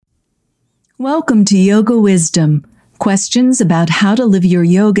Welcome to Yoga Wisdom. Questions about how to live your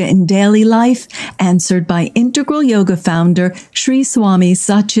yoga in daily life, answered by Integral Yoga founder Sri Swami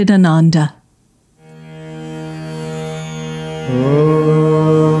Satchidananda.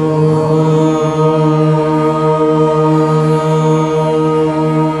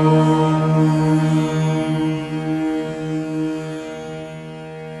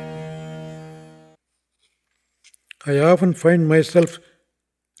 I often find myself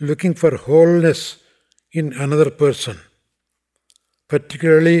looking for wholeness in another person,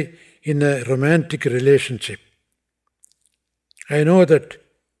 particularly in a romantic relationship. I know that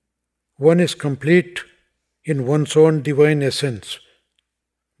one is complete in one's own divine essence,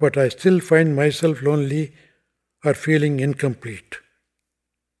 but I still find myself lonely or feeling incomplete.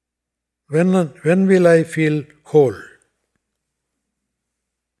 When will I feel whole?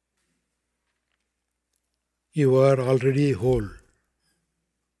 You are already whole.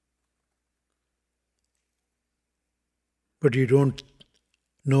 But you don't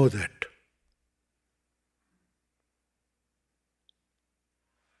know that.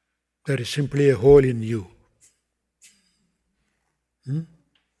 There is simply a hole in you.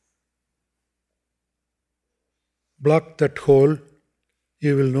 Block that hole,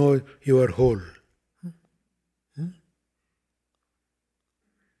 you will know you are whole.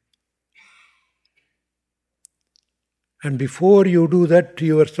 And before you do that to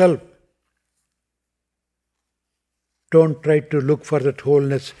yourself, don't try to look for that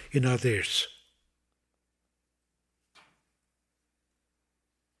wholeness in others.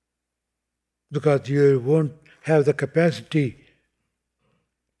 Because you won't have the capacity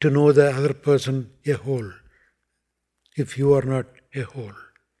to know the other person a whole if you are not a whole.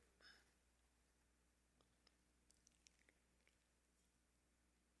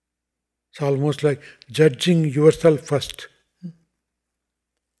 It's almost like judging yourself first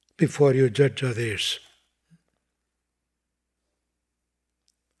before you judge others.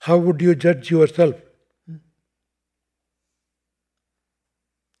 How would you judge yourself?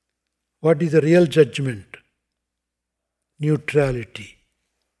 What is the real judgment? Neutrality.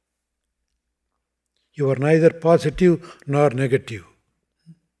 You are neither positive nor negative.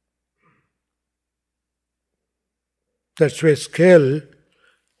 That's why scale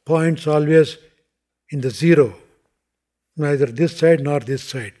points always in the zero, neither this side nor this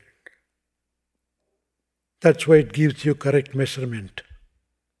side. That's why it gives you correct measurement.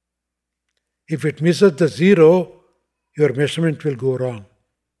 If it misses the zero, your measurement will go wrong.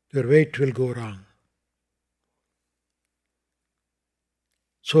 Your weight will go wrong.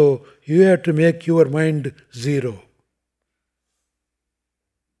 So you have to make your mind zero.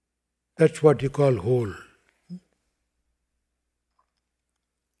 That's what you call whole.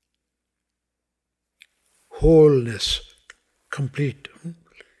 Wholeness, complete,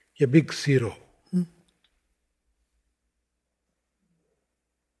 a big zero.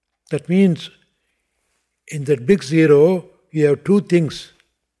 That means in that big zero, you have two things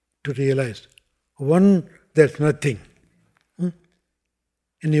to realize. One, there's nothing.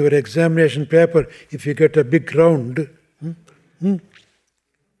 In your examination paper, if you get a big round, you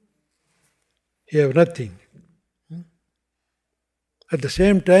have nothing. At the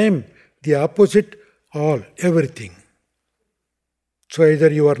same time, the opposite, all, everything. So either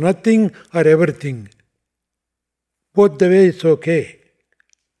you are nothing or everything. Both the way it's okay.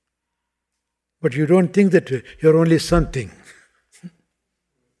 But you don't think that you're only something.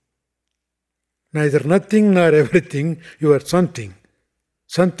 Neither nothing nor everything, you are something.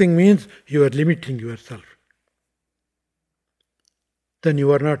 Something means you are limiting yourself. Then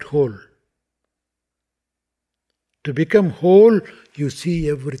you are not whole. To become whole, you see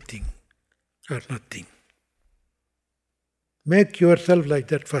everything or nothing. Make yourself like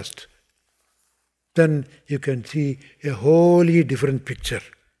that first. Then you can see a wholly different picture.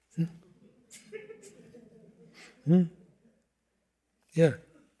 Yeah.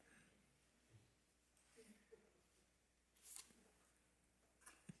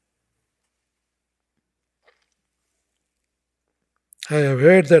 I have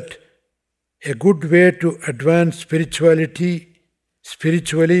heard that a good way to advance spiritually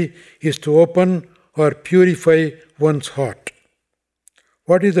is to open or purify one's heart.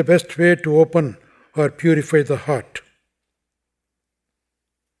 What is the best way to open or purify the heart?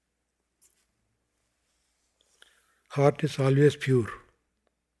 Heart is always pure.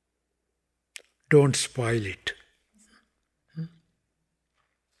 Don't spoil it.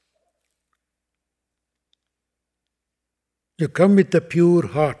 You come with a pure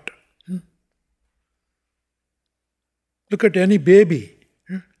heart. Look at any baby.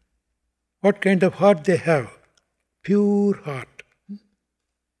 What kind of heart they have? Pure heart.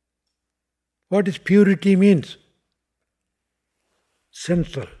 What is purity means?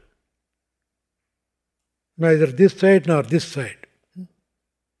 Central. Neither this side nor this side.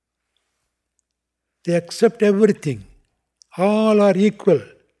 They accept everything. All are equal.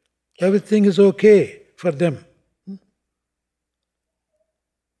 Everything is okay for them.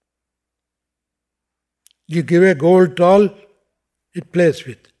 You give a gold doll, it plays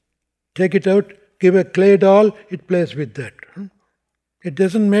with. Take it out, give a clay doll, it plays with that. It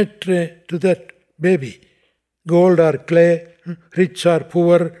doesn't matter to that baby. Gold or clay, rich or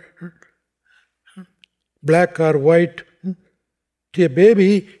poor, black or white. To a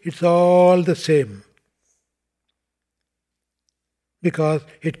baby, it's all the same. Because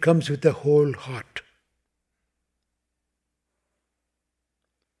it comes with the whole heart.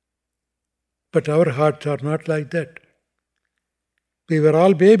 But our hearts are not like that. We were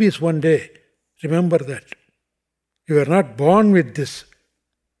all babies one day. Remember that. You were not born with this.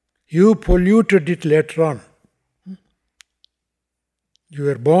 You polluted it later on. You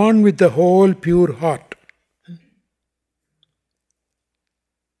were born with the whole pure heart.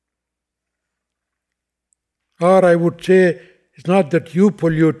 Or I would say, it's not that you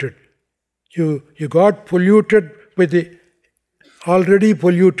polluted. You got polluted with the already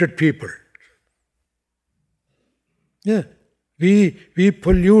polluted people. Yeah. We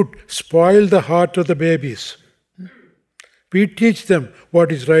pollute, spoil the heart of the babies. We teach them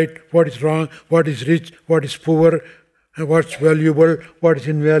what is right, what is wrong, what is rich, what is poor, what's valuable, what is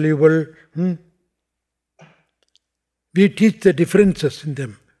invaluable. We teach the differences in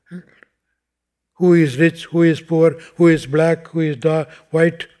them. Who is rich, who is poor, who is black, who is dark,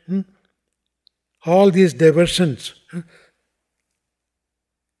 white. All these diversions.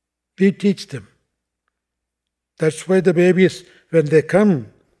 We teach them. That's why the babies, when they come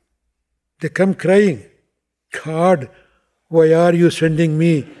crying. God, why are you sending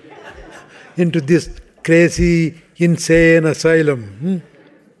me into this crazy, insane asylum?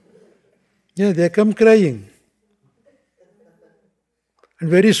 Yeah, they come crying. And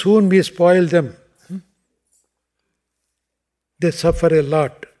very soon we spoil them. They suffer a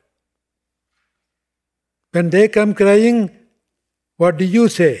lot. When they come crying, what do you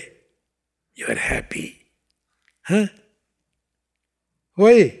say? You are happy. Huh?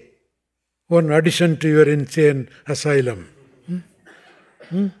 Why? One addition to your insane asylum.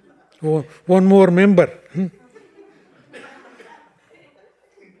 One more member.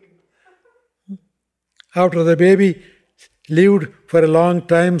 After the baby lived for a long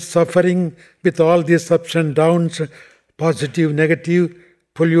time suffering with all these ups and downs, positive, negative,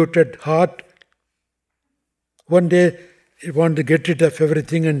 polluted heart, one day you want to get rid of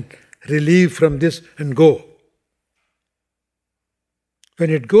everything and relieve from this and go. When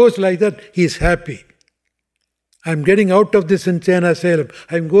it goes like that, he is happy. I'm getting out of this insane asylum.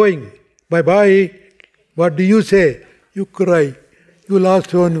 I'm going. Bye-bye. What do you say? You cry. You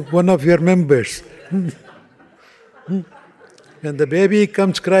lost one of your members. When the baby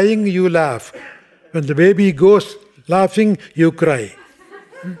comes crying, you laugh. When the baby goes laughing, you cry.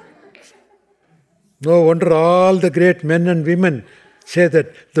 No wonder all the great men and women say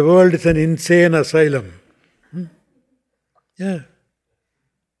that the world is an insane asylum. Yeah.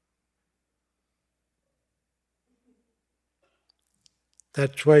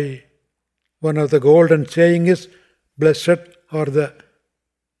 That's why one of the golden saying is, blessed are the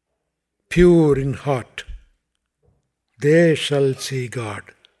pure in heart. They shall see God.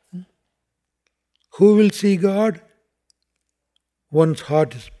 Who will see God? One's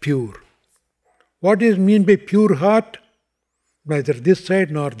heart is pure. What is meant by pure heart? Neither this side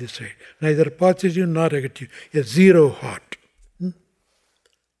nor this side. Neither positive nor negative. A zero heart.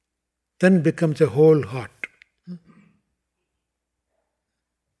 Then becomes a whole heart.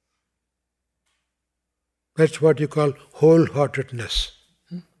 That's what you call wholeheartedness.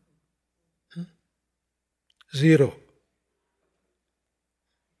 Zero.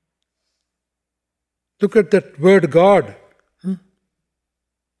 Look at that word God.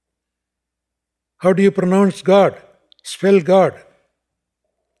 How do you pronounce God? Spell God.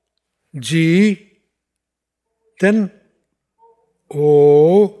 G, then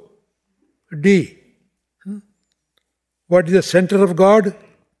O, D. What is the center of God?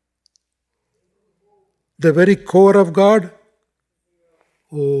 The very core of God?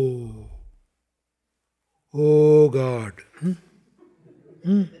 Oh. Oh God.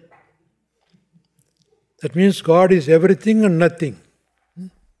 That means God is everything and nothing.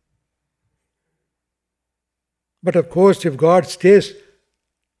 But of course, if God stays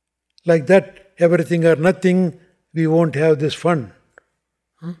like that, everything or nothing, we won't have this fun.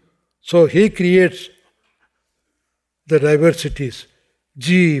 So He creates the diversities.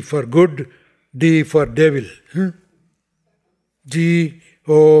 G for good, D for devil.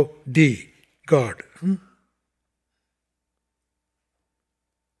 G-O-D, God.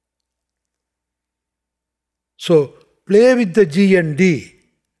 So, play with the G and D,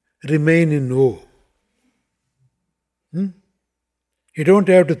 remain in O. You don't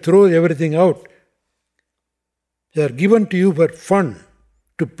have to throw everything out. They are given to you for fun,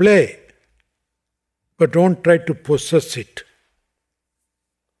 to play, but don't try to possess it.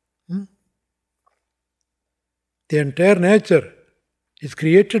 The entire nature is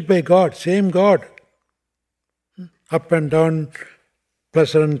created by God, same God. Up and down,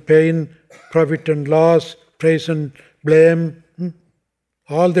 pleasure and pain, profit and loss, praise and blame.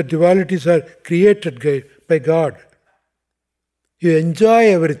 All the dualities are created by God. You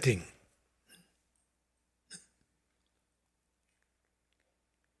enjoy everything.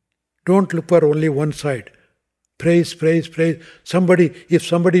 Don't look for only one side. Praise, praise, praise. If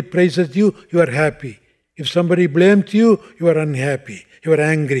somebody praises you, you are happy. If somebody blames you, you are unhappy. You are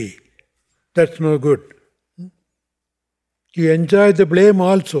angry. That's no good. You enjoy the blame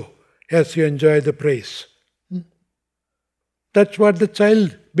also, as you enjoy the praise. That's what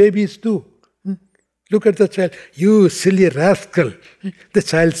the babies do. Look at the child. You silly rascal. The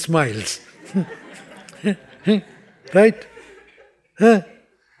child smiles. Right?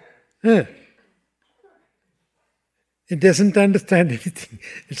 It doesn't understand anything.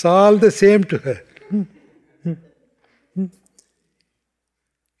 It's all the same to her.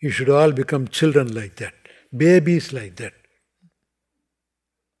 You should all become children like that, babies like that.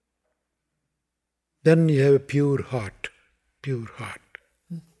 Then you have a pure heart, pure heart.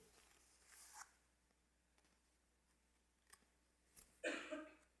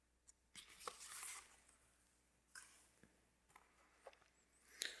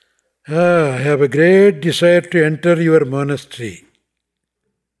 I have a great desire to enter your monastery.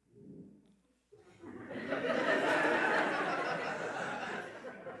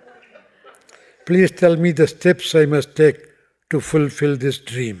 Please tell me the steps I must take to fulfill this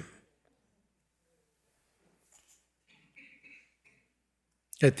dream.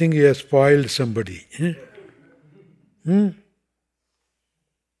 I think he has spoiled somebody. In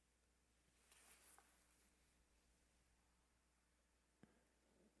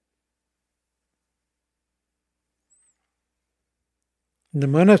the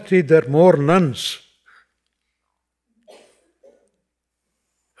monastery there are more nuns.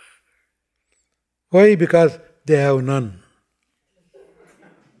 Why? Because they have none.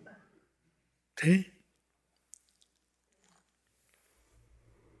 See?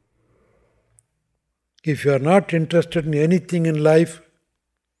 If you are not interested in anything in life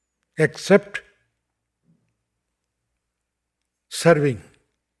except serving,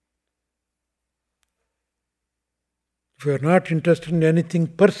 if you are not interested in anything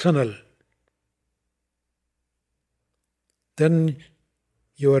personal, then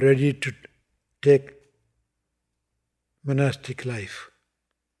you are ready to take monastic life.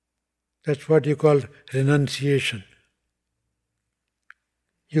 That's what you call renunciation.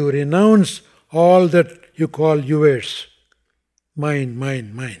 You renounce all that you call yours. Mine,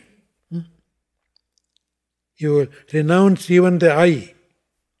 mine, mine. You will renounce even the I,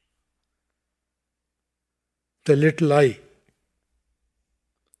 the little I.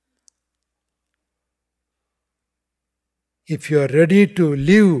 If you are ready to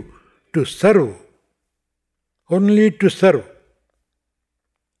live, to serve, only to serve,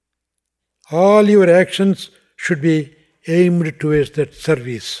 all your actions should be aimed towards that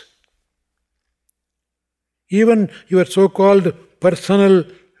service. Even your so-called personal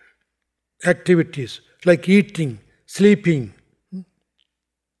activities like eating, sleeping,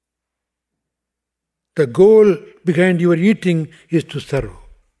 the goal behind your eating is to serve.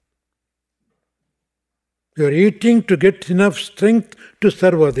 You are eating to get enough strength to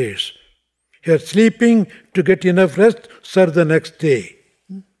serve others. You are sleeping to get enough rest, serve the next day.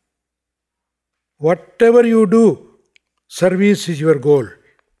 Whatever you do, service is your goal.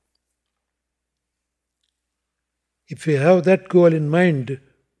 If you have that goal in mind,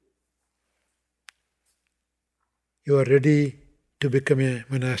 you are ready to become a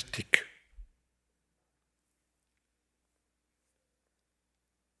monastic.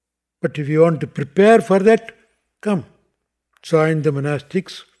 But if you want to prepare for that, come, join the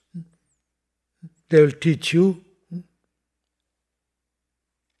monastics. They will teach you.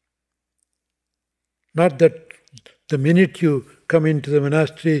 Not that the minute you come into the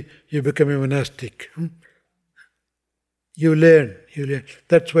monastery, you become a monastic. You learn.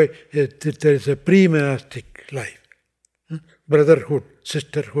 That's why there is a pre-monastic life. Brotherhood,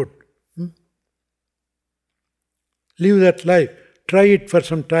 sisterhood. Live that life. Try it for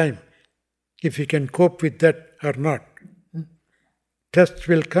some time. if you can cope with that or not. Tests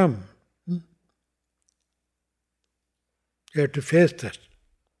will come. You have to face that.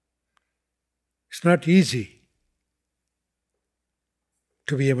 It's not easy.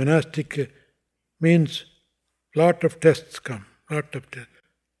 To be a monastic means lot of tests come, lot of tests.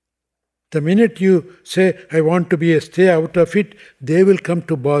 The minute you say, I want to stay out of it, they will come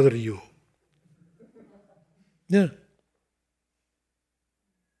to bother you. Yeah.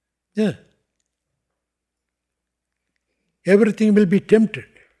 Yeah. Everything will be tempted.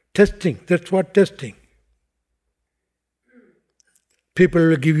 Testing, that's what testing. People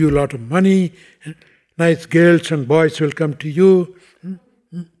will give you a lot of money, nice girls and boys will come to you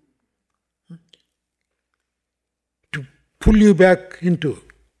to pull you back into.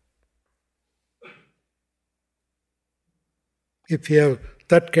 If you have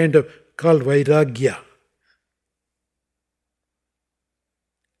that kind of called vairagya.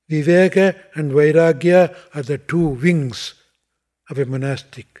 Viveka and vairagya are the two wings of a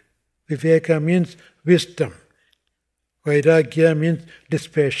monastic. Viveka means wisdom. Vairagya means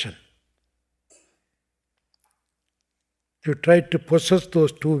dissipation. If you try to possess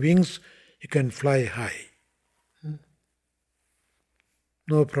those two wings, you can fly high.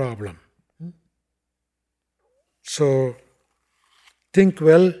 No problem. So, think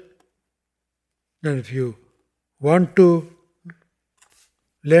well, and if you want to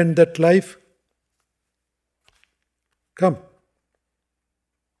learn that life, come.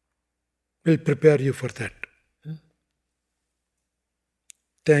 We'll prepare you for that.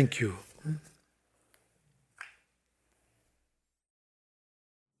 Thank you.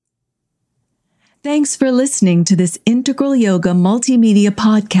 Thanks for listening to this Integral Yoga Multimedia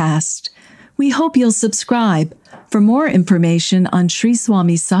Podcast. We hope you'll subscribe. For more information on Sri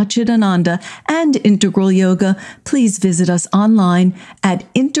Swami Satchidananda and Integral Yoga, please visit us online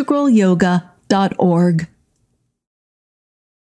at integralyoga.org.